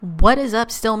What is up,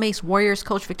 Still Mace Warriors?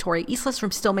 Coach Victoria Eastless from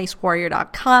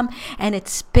stillmacewarrior.com. And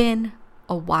it's been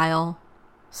a while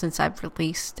since I've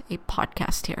released a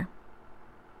podcast here.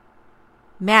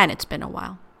 Man, it's been a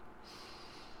while.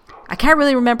 I can't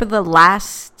really remember the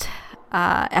last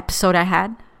episode I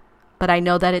had, but I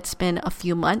know that it's been a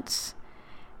few months.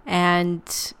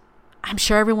 And I'm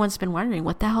sure everyone's been wondering,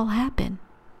 what the hell happened?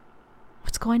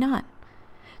 What's going on?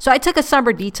 So I took a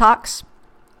summer detox.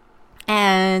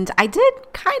 And I did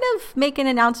kind of make an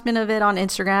announcement of it on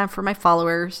Instagram for my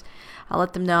followers. I'll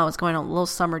let them know I was going on a little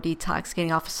summer detox,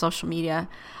 getting off of social media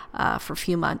for a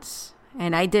few months.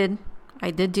 And I did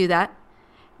do that.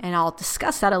 And I'll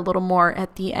discuss that a little more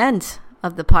at the end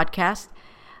of the podcast.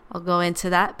 I'll go into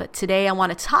that. But today I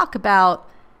want to talk about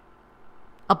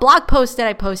a blog post that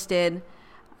I posted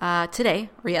today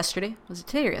or yesterday. Was it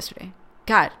today or yesterday?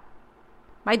 God,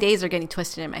 my days are getting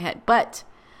twisted in my head. But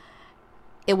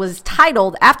it was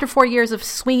titled, After 4 Years of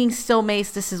Swinging Still Mace,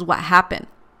 This Is What Happened.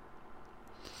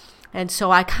 And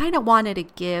so I kind of wanted to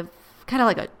give kind of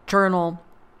like a journal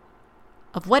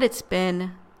of what it's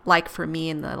been like for me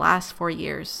in the last 4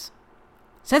 years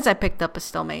since I picked up a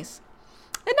still mace.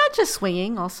 And not just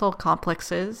swinging, also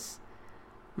complexes,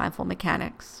 mindful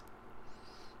mechanics,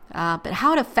 but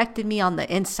how it affected me on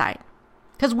the inside.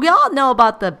 Because we all know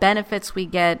about the benefits we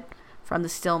get from the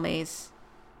still mace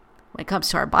when it comes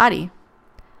to our body.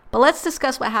 But let's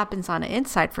discuss what happens on the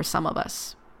inside for some of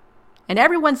us. And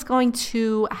everyone's going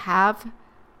to have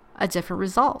a different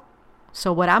result.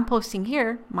 So what I'm posting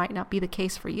here might not be the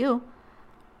case for you.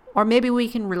 Or maybe we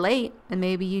can relate and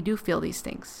maybe you do feel these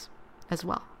things as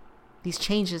well. These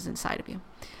changes inside of you.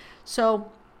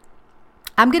 So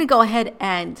I'm going to go ahead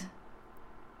and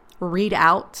read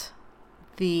out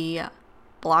the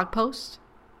blog post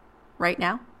right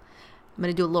now. I'm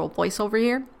going to do a little voiceover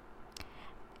here.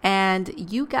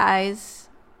 And you guys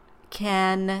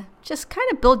can just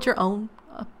kind of build your own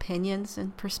opinions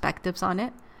and perspectives on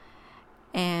it.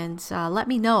 And let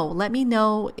me know. Let me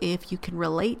know if you can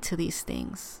relate to these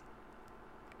things.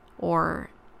 Or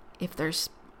if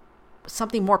there's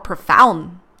something more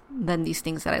profound than these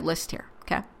things that I list here.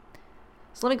 Okay?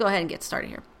 So let me go ahead and get started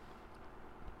here.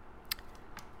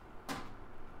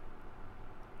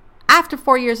 After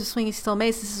 4 years of swinging still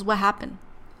mace, this is what happened.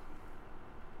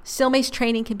 Still mace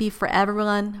training can be for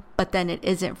everyone, but then it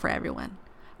isn't for everyone.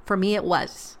 For me, it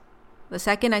was. The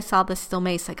second I saw the still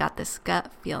mace, I got this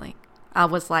gut feeling. I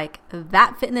was like,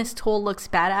 that fitness tool looks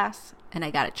badass, and I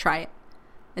got to try it.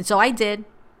 And so I did,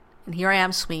 and here I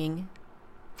am swinging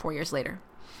 4 years later.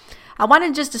 I want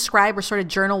to just describe or sort of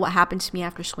journal what happened to me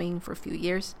after swinging for a few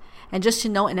years. And just to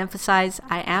note and emphasize,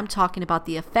 I am talking about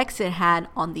the effects it had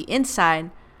on the inside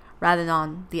rather than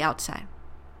on the outside.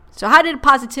 So how did it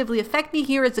positively affect me?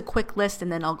 Here is a quick list, and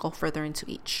then I'll go further into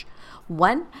each.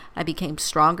 1, I became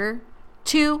stronger.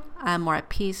 2, I am more at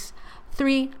peace.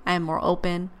 3, I am more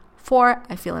open. 4,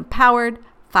 I feel empowered.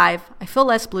 5, I feel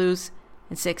less blues.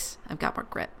 And 6, I've got more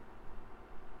grit.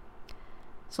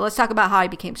 So let's talk about how I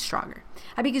became stronger.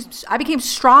 I became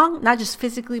strong, not just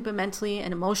physically, but mentally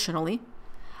and emotionally.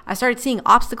 I started seeing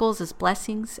obstacles as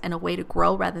blessings and a way to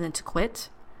grow rather than to quit.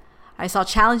 I saw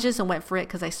challenges and went for it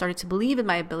because I started to believe in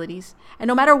my abilities. And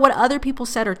no matter what other people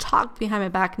said or talked behind my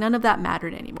back, none of that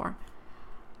mattered anymore.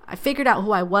 I figured out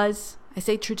who I was. I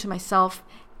stayed true to myself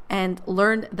and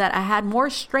learned that I had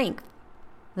more strength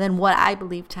than what I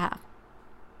believed to have.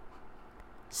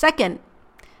 Second,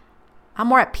 I'm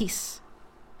more at peace.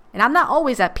 And I'm not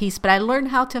always at peace, but I learned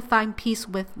how to find peace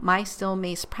with my still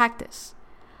mace practice.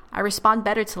 I respond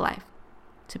better to life,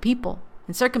 to people,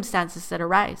 and circumstances that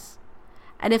arise.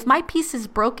 And if my peace is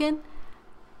broken,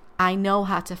 I know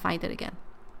how to find it again.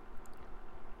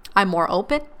 I'm more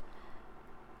open.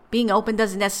 Being open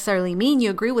doesn't necessarily mean you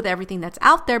agree with everything that's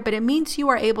out there, but it means you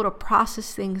are able to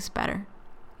process things better.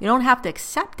 You don't have to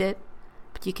accept it,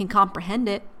 but you can comprehend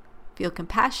it, feel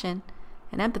compassion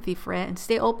and empathy for it, and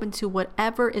stay open to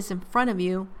whatever is in front of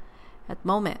you at the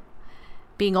moment.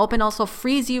 Being open also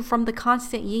frees you from the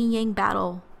constant yin-yang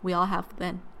battle we all have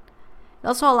within. It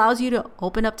also allows you to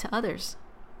open up to others,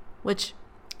 which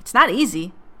it's not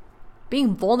easy.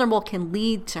 Being vulnerable can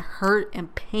lead to hurt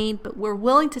and pain, but we're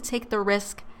willing to take the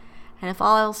risk. And if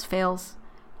all else fails,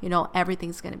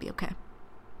 everything's going to be okay.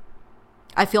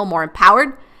 I feel more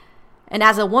empowered. And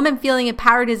as a woman, feeling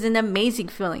empowered is an amazing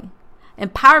feeling.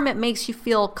 Empowerment makes you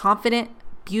feel confident,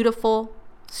 beautiful,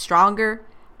 stronger,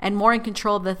 and more in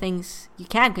control of the things you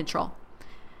can control.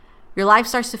 Your life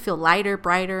starts to feel lighter,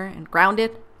 brighter, and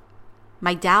grounded.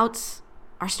 My doubts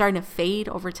are starting to fade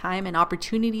over time, and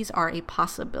opportunities are a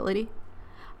possibility.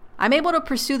 I'm able to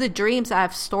pursue the dreams I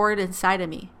have stored inside of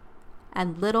me.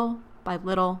 And little by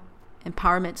little,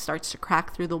 empowerment starts to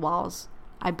crack through the walls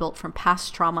I built from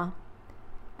past trauma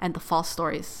and the false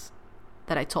stories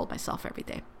that I told myself every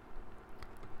day.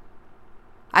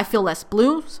 I feel less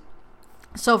blues.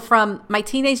 So from my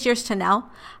teenage years to now,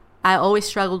 I always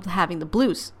struggled with having the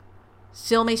blues.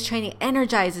 Stillmace training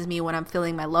energizes me when I'm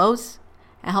feeling my lows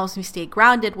and helps me stay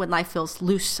grounded when life feels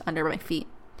loose under my feet.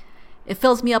 It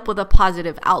fills me up with a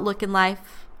positive outlook in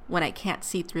life when I can't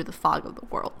see through the fog of the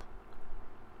world.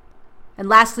 And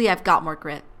lastly, I've got more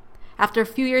grit. After a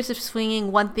few years of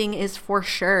swinging, one thing is for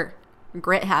sure.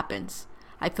 Grit happens.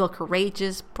 I feel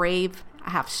courageous, brave.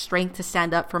 I have strength to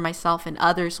stand up for myself and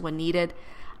others when needed.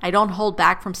 I don't hold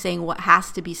back from saying what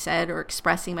has to be said or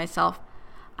expressing myself.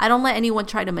 I don't let anyone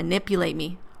try to manipulate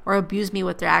me or abuse me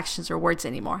with their actions or words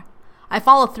anymore. I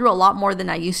follow through a lot more than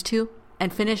I used to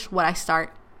and finish what I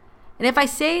start. And if I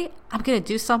say I'm going to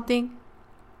do something,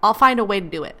 I'll find a way to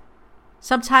do it.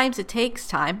 Sometimes it takes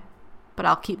time, but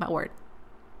I'll keep my word.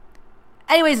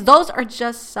 Anyways, those are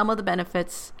just some of the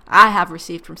benefits I have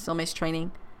received from Stillmace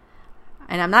training.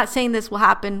 And I'm not saying this will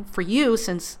happen for you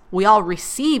since we all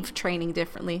receive training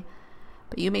differently,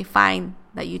 but you may find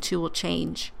that you too will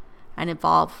change and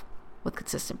evolve with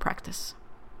consistent practice.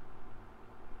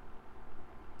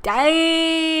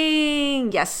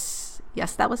 Dang! Yes,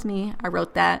 that was me. I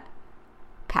wrote that.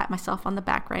 Pat myself on the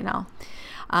back right now.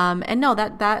 And no,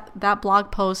 that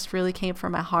blog post really came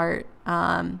from my heart.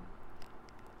 And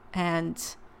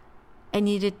it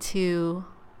needed to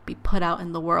be put out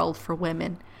in the world for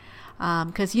women.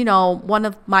 Because, one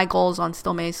of my goals on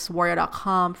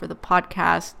stillmacewarrior.com for the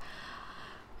podcast,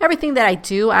 everything that I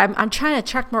do, I'm trying to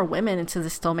attract more women into the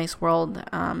Stillmace world.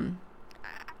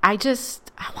 I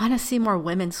want to see more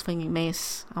women swinging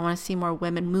mace. I want to see more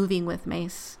women moving with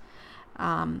mace.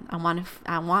 I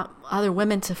want other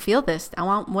women to feel this. I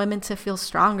want women to feel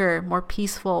stronger, more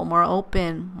peaceful, more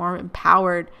open, more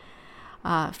empowered,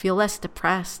 feel less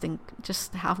depressed, and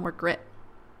just have more grit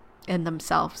in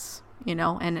themselves,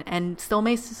 and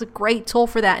Stillmace is a great tool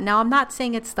for that. Now, I'm not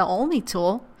saying it's the only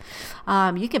tool.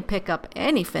 You can pick up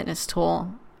any fitness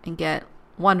tool and get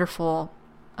wonderful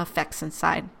effects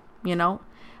inside,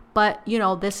 but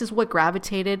this is what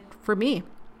gravitated for me.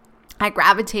 I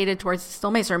gravitated towards the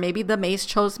Stillmace, or maybe the mace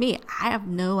chose me. I have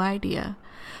no idea.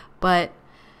 But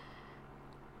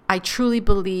I truly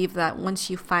believe that once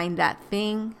you find that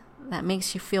thing that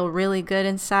makes you feel really good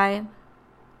inside,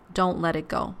 don't let it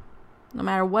go. No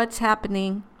matter what's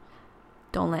happening,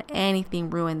 don't let anything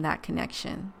ruin that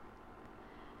connection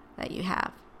that you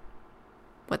have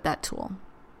with that tool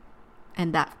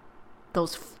and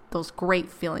those great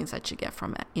feelings that you get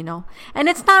from it, And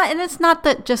it's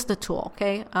not just the tool,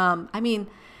 okay? I'm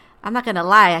not gonna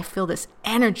lie, I feel this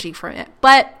energy from it,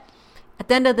 but at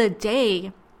the end of the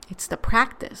day, it's the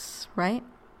practice, right?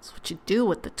 It's what you do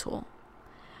with the tool.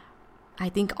 I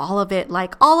think all of it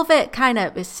kind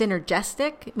of is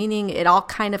synergistic, meaning it all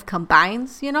kind of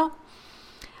combines,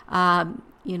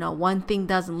 one thing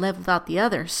doesn't live without the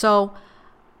other. So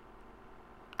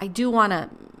I do want to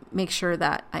make sure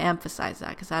that I emphasize that,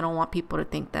 because I don't want people to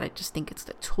think that I just think it's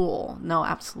the tool. No,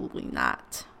 absolutely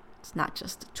not. It's not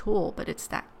just the tool, but it's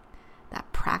that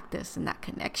practice and that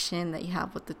connection that you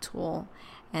have with the tool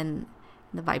and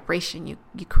the vibration you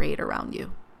create around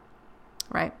you,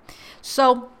 right?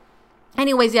 So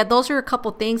anyways, those are a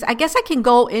couple things. I guess I can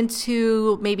go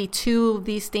into maybe two of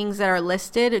these things that are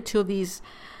listed, or two of these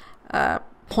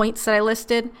points that I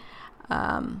listed,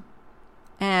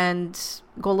 and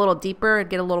go a little deeper and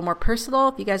get a little more personal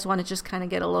if you guys want to just kind of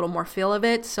get a little more feel of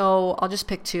it. So I'll just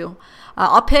pick two.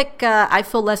 I'll pick I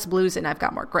feel less blues and I've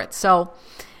got more grit. So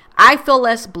I feel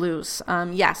less blues.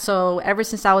 So ever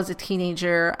since I was a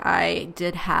teenager, I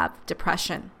did have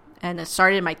depression, and it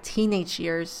started in my teenage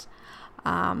years.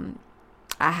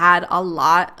 I had a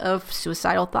lot of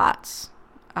suicidal thoughts.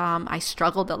 I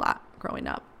struggled a lot growing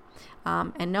up.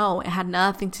 And no, it had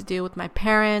nothing to do with my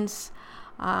parents.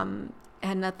 It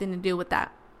had nothing to do with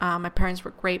that. My parents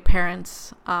were great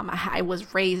parents. I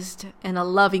was raised in a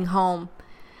loving home.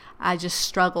 I just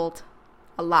struggled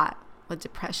a lot with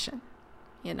depression,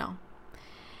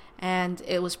 And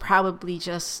it was probably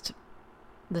just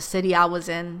the city I was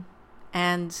in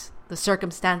and the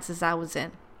circumstances I was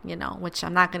in, which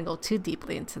I'm not going to go too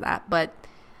deeply into that. But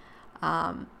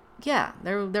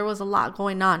there was a lot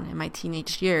going on in my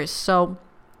teenage years. So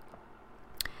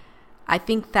I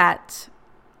think that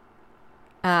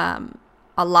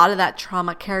a lot of that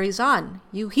trauma carries on.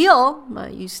 You heal,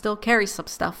 but you still carry some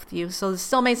stuff with you. So the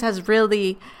Stillmace has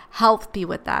really helped me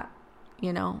with that,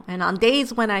 And on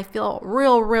days when I feel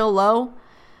real, real low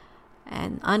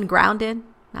and ungrounded,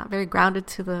 not very grounded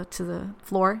to the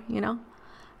floor,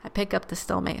 I pick up the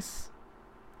Stillmace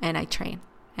and I train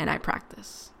and I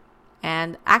practice.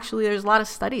 And actually, there's a lot of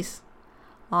studies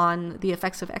on the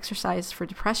effects of exercise for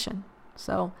depression.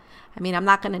 So, I mean, I'm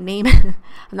not going to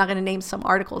name some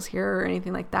articles here or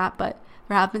anything like that, but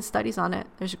there have been studies on it.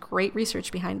 There's great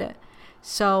research behind it.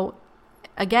 So,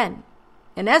 again,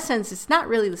 in essence, it's not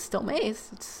really the still mace.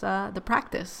 It's the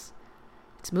practice.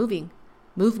 It's movement.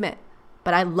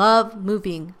 But I love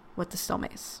moving with the still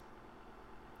mace.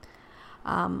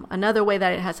 Another way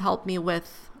that it has helped me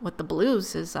with the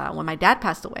blues is when my dad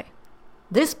passed away.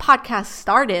 This podcast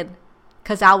started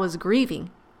because I was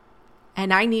grieving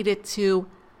and I needed to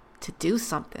do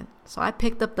something. So I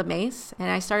picked up the mace and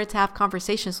I started to have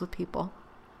conversations with people,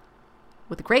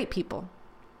 with great people.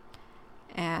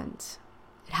 And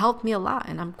it helped me a lot.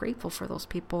 And I'm grateful for those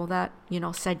people that,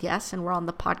 said yes and were on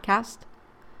the podcast.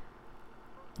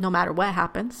 No matter what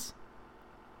happens.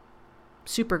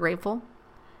 Super grateful.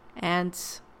 And,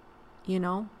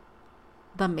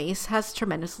 the mace has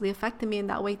tremendously affected me in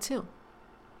that way too.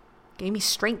 Gave me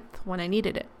strength when I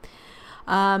needed it.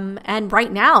 And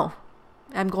right now,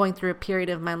 I'm going through a period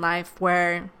of my life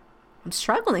where I'm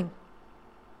struggling.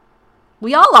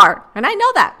 We all are. And I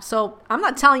know that. So I'm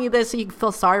not telling you this so you can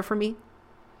feel sorry for me.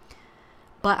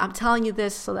 But I'm telling you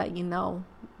this so that you know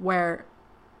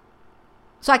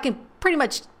so I can pretty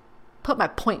much put my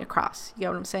point across. You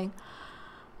know what I'm saying?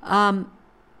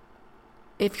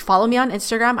 If you follow me on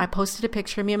Instagram, I posted a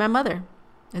picture of me and my mother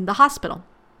in the hospital.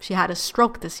 She had a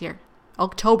stroke this year,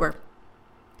 October.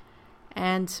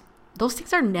 And those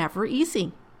things are never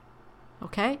easy.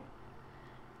 Okay?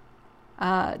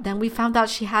 Then we found out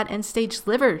she had end-stage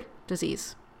liver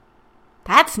disease.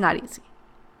 That's not easy.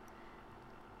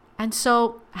 And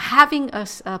so having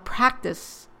a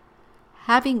practice,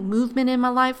 having movement in my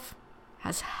life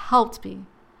has helped me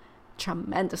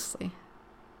tremendously.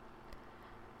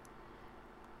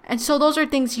 And so those are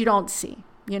things you don't see,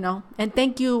 And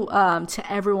thank you to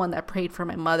everyone that prayed for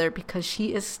my mother because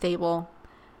she is stable.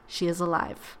 She is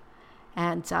alive.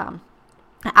 And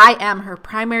I am her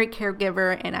primary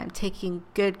caregiver and I'm taking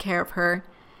good care of her.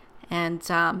 And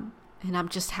I'm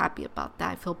just happy about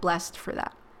that. I feel blessed for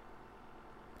that.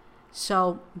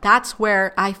 So that's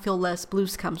where I Feel Less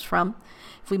Blues comes from.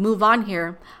 If we move on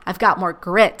here, I've got more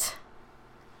grit.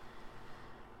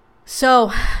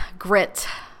 So grit.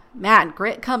 Man,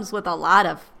 grit comes with a lot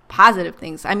of positive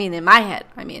things. I mean, in my head,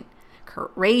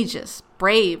 courageous,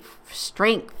 brave,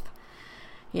 strength.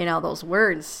 Those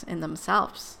words in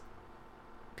themselves.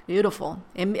 Beautiful.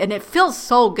 And it feels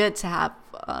so good to have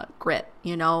grit.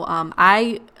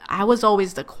 I was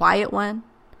always the quiet one.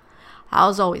 I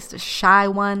was always the shy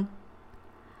one.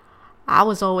 I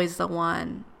was always the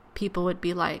one people would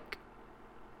be like,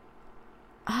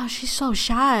 oh, she's so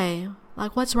shy.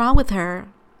 Like, what's wrong with her?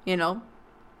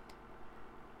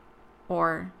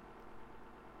 Or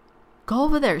go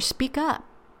over there, speak up,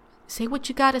 say what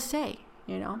you got to say,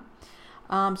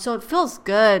 So it feels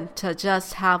good to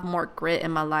just have more grit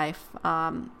in my life.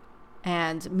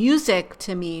 And music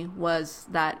to me was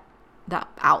that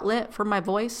outlet for my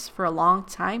voice for a long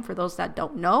time. For those that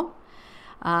don't know,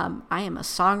 I am a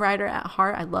songwriter at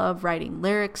heart. I love writing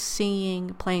lyrics,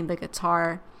 singing, playing the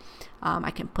guitar.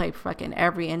 I can play fucking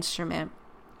every instrument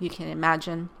you can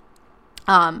imagine.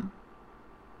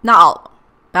 Not all,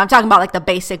 but I'm talking about like the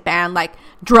basic band, like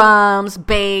drums,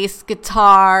 bass,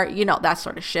 guitar, that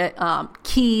sort of shit.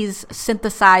 Keys,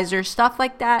 synthesizer, stuff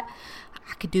like that.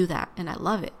 I could do that and I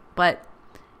love it. But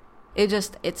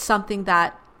it's something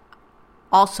that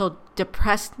also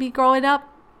depressed me growing up.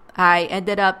 I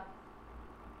ended up,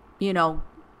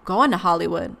 going to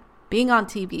Hollywood, being on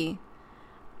TV,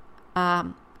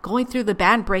 going through the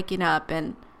band breaking up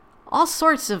and all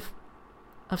sorts of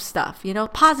stuff,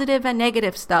 positive and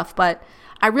negative stuff. But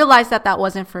I realized that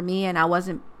wasn't for me, and I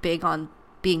wasn't big on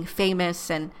being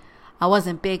famous, and I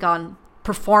wasn't big on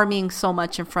performing so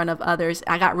much in front of others.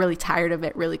 I got really tired of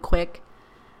it really quick.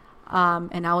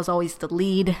 And I was always the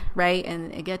lead, right?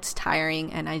 And it gets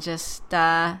tiring, and I just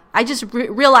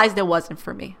realized it wasn't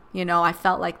for me. I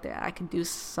felt like that I could do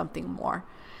something more.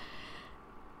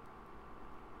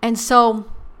 And so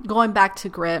going back to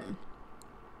grit,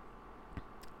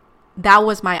 that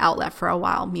was my outlet for a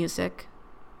while, music.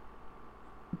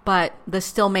 But the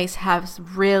still mace has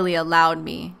really allowed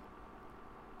me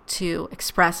to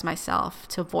express myself,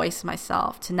 to voice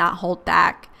myself, to not hold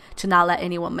back, to not let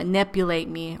anyone manipulate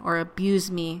me or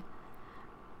abuse me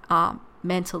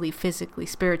mentally, physically,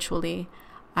 spiritually.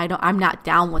 I'm not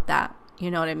down with that.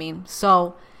 You know what I mean?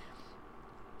 So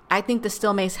I think the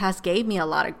still mace has gave me a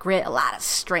lot of grit, a lot of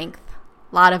strength,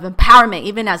 a lot of empowerment,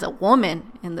 even as a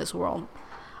woman in this world.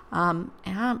 And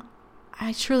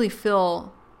I truly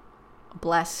feel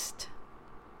blessed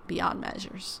beyond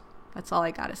measures. That's all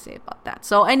I got to say about that.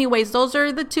 So anyways, those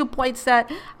are the 2 points that,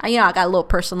 I got a little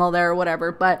personal there or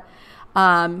whatever. But,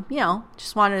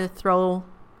 just wanted to throw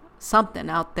something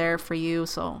out there for you.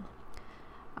 So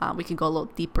we can go a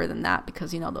little deeper than that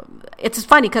because, it's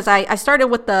funny because I started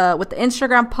with the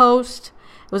Instagram post.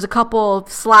 It was a couple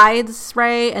of slides,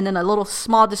 right? And then a little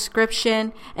small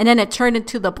description. And then it turned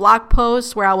into the blog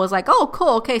post where I was like, oh,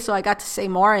 cool. Okay. So I got to say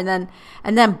more. And then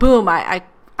boom, I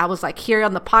was like here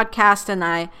on the podcast and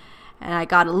I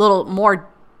got a little more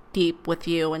deep with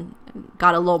you and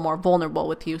got a little more vulnerable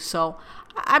with you. So,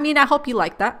 I hope you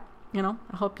like that. I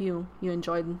hope you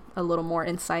enjoyed a little more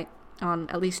insight on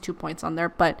at least 2 points on there.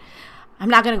 But I'm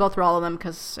not going to go through all of them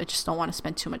because I just don't want to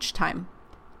spend too much time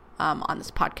on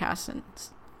this podcast and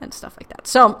stuff like that.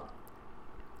 So,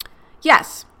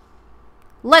 yes,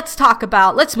 let's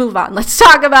move on. Let's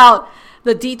talk about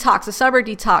the detox, the summer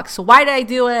detox. So why did I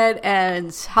do it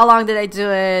and how long did I do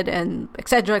it and et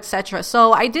cetera, et cetera.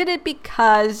 So I did it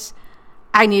because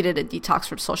I needed a detox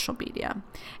from social media.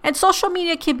 And social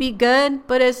media can be good,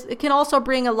 but it can also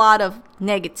bring a lot of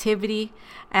negativity.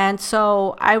 And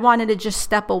so I wanted to just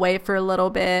step away for a little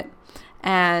bit.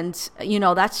 And,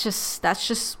 that's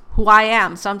just who I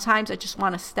am. Sometimes I just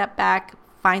want to step back,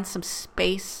 find some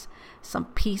space, some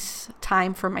peace,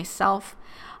 time for myself.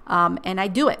 And I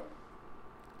do it.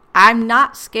 I'm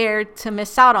not scared to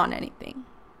miss out on anything.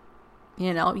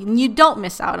 You don't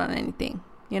miss out on anything.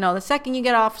 The second you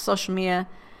get off social media,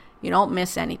 you don't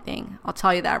miss anything. I'll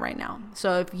tell you that right now.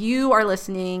 So if you are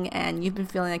listening and you've been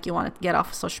feeling like you want to get off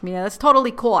of social media, that's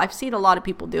totally cool. I've seen a lot of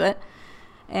people do it.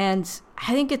 And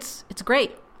I think it's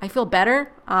great. I feel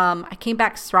better. I came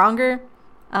back stronger,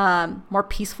 more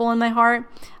peaceful in my heart.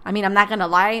 I'm not going to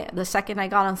lie. The second I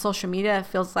got on social media, it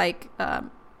feels like,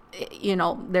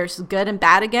 there's good and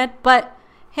bad again. But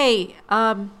hey,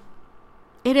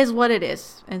 it is what it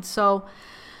is. And so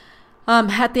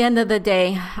at the end of the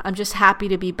day, I'm just happy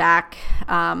to be back.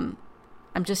 I'm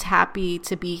just happy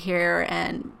to be here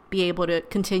and be able to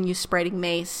continue spreading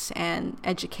MACE and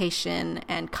education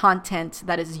and content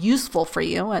that is useful for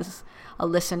you as a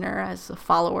listener, as a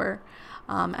follower,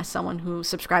 as someone who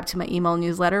subscribed to my email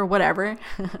newsletter, whatever,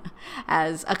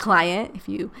 as a client. If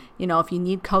you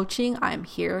need coaching, I'm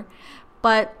here.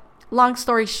 But long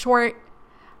story short,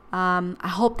 I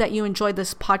hope that you enjoyed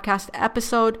this podcast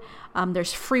episode.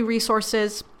 There's free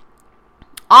resources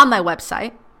on my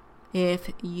website.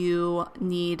 If you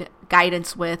need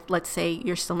guidance with, let's say,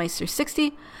 your Stillmace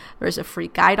 360, there's a free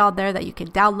guide out there that you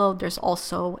can download. There's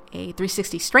also a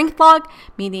 360 strength log,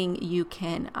 meaning you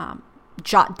can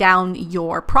jot down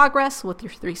your progress with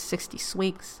your 360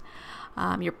 swings,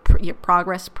 your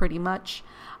progress pretty much.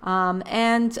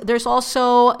 And there's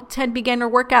also 10 beginner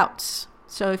workouts.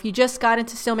 So if you just got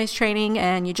into Stillmace training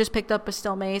and you just picked up a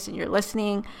Stillmace and you're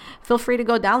listening, feel free to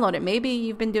go download it. Maybe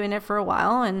you've been doing it for a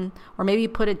while or maybe you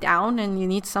put it down and you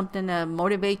need something to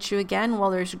motivate you again.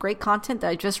 Well, there's great content that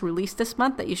I just released this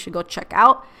month that you should go check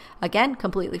out. Again,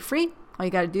 completely free. All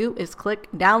you got to do is click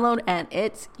download and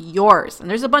it's yours. And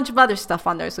there's a bunch of other stuff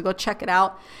on there, so go check it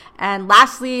out. And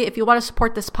lastly, if you want to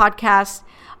support this podcast,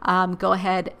 go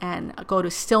ahead and go to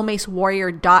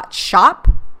stillmacewarrior.shop.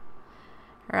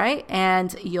 All right,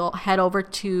 and you'll head over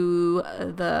to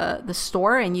the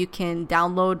store and you can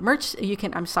download merch. You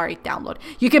can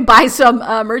buy some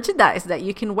merchandise that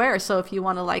you can wear. So if you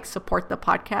want to support the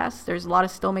podcast, there's a lot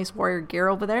of Stillmace Warrior gear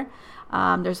over there.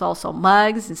 There's also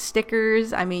mugs and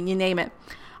stickers. You name it.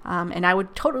 And I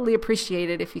would totally appreciate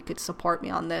it if you could support me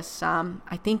on this.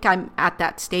 I think I'm at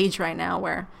that stage right now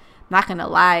where, I'm not going to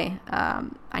lie,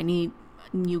 I need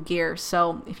new gear.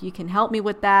 So if you can help me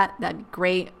with that, that'd be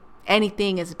great.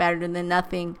 Anything is better than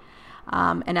nothing.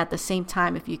 And at the same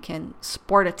time, if you can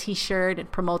sport a t-shirt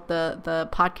and promote the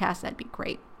podcast, that'd be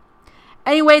great.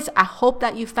 Anyways, I hope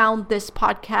that you found this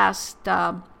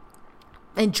podcast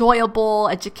enjoyable,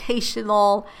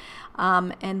 educational,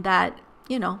 and that,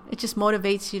 it just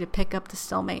motivates you to pick up the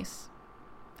Stillmace.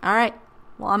 All right.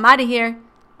 Well, I'm out of here.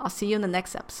 I'll see you in the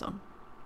next episode.